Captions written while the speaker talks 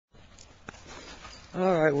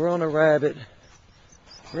Alright, we're on a rabbit.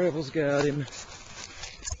 Rebel's got him.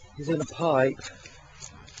 He's in a pipe.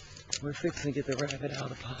 We're fixing to get the rabbit out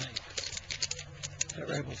of the pipe. That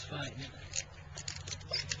Rebel's fighting.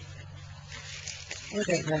 Where's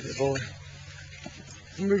that rabbit, boy?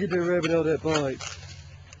 Let me get that rabbit out of that pipe.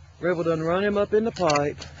 Rebel done run him up in the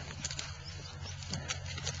pipe.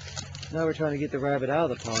 Now we're trying to get the rabbit out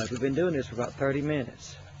of the pipe. We've been doing this for about 30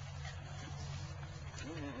 minutes.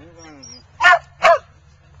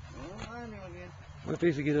 We're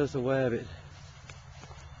fixing to get us a rabbit.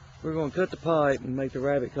 We're going to cut the pipe and make the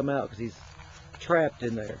rabbit come out because he's trapped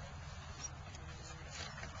in there.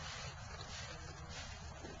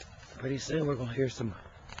 Pretty soon we're going to hear some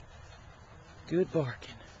good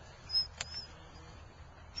barking.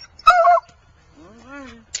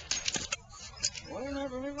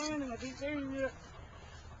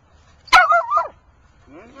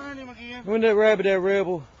 Where's that rabbit at,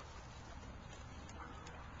 Rebel?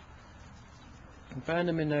 And find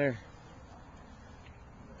him in there.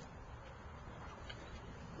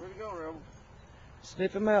 Where'd he go, Rebel?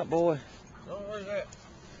 Sniff him out, boy. Oh, where's that?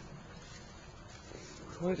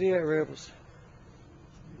 Where's he at, Rebels?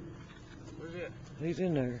 Where's it? He's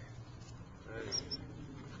in there.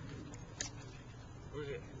 Where's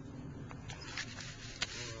it?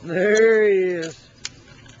 There he is.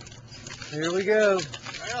 Here we go.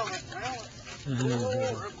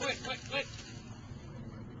 Quick.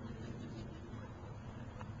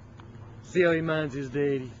 See how he minds his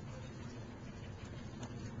daddy.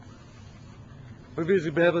 We're busy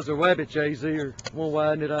Bubba's a rabbit chase here. We'll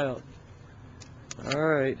widen it out.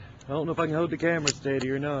 Alright. I don't know if I can hold the camera steady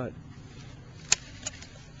or not.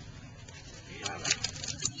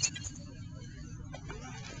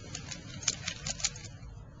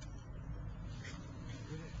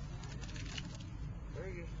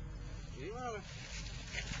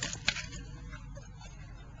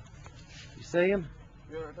 You see him?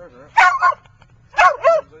 Yeah, right there, sir.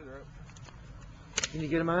 Can you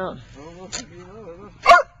get him out?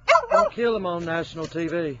 Don't kill him on national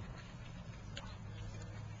TV.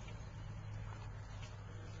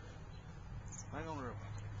 Hang on, Rebel.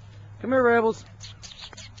 Come here, Rebels.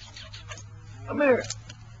 Come here.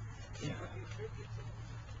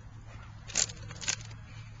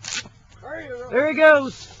 There he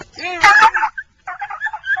goes.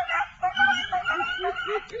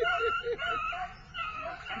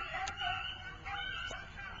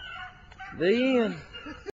 The end.